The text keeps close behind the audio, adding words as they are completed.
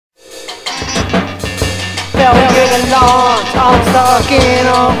failure to launch. I'm stuck in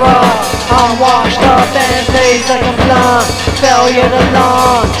a rut. I'm washed up and blaze like a blunt. Failure to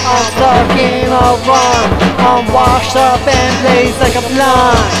launch. I'm stuck in a run. I'm washed up and blaze like a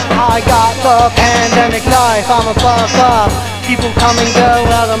blunt. I got the pandemic life. I'm a fuck up. People come and go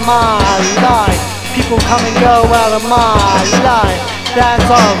out of my life. People come and go out of my life. That's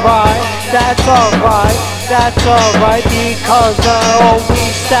alright, that's alright, that's alright, because they're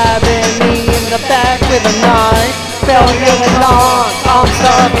always stabbing me in the back with a knife. Failure to launch, I'm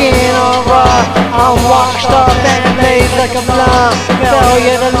stuck in a rut. I'm washed up and blazed like a blunt.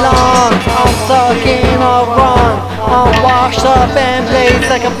 Failure to launch, I'm stuck in a run. I'm washed up and blazed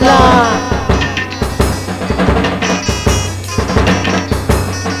like a blunt.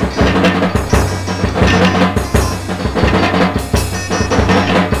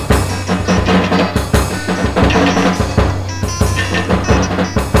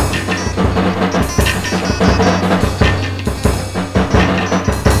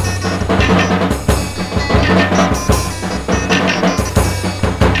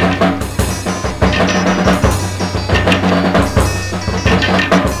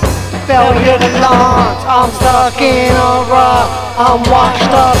 Failure to launch, I'm stuck in a rut. I'm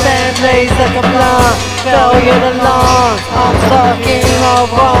washed up and blazed like a blunt. Failure to launch, I'm stuck in a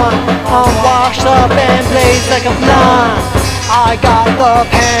run. I'm washed up and blazed like a blunt. I got the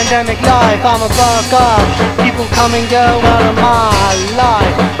pandemic life, I'm a fuck up. People come and go out of my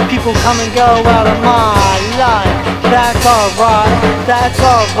life. People come and go out of my life. That's alright, that's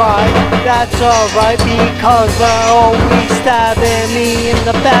alright, that's alright, because they're always stabbing me in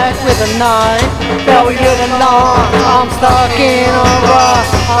the back with a knife. Failure to launch, I'm stuck in a rut.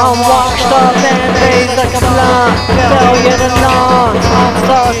 I'm washed up and blazed like a blunt. Failure to launch, I'm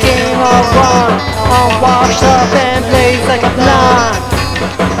stuck in a run. I'm washed up and blazed like a blunt.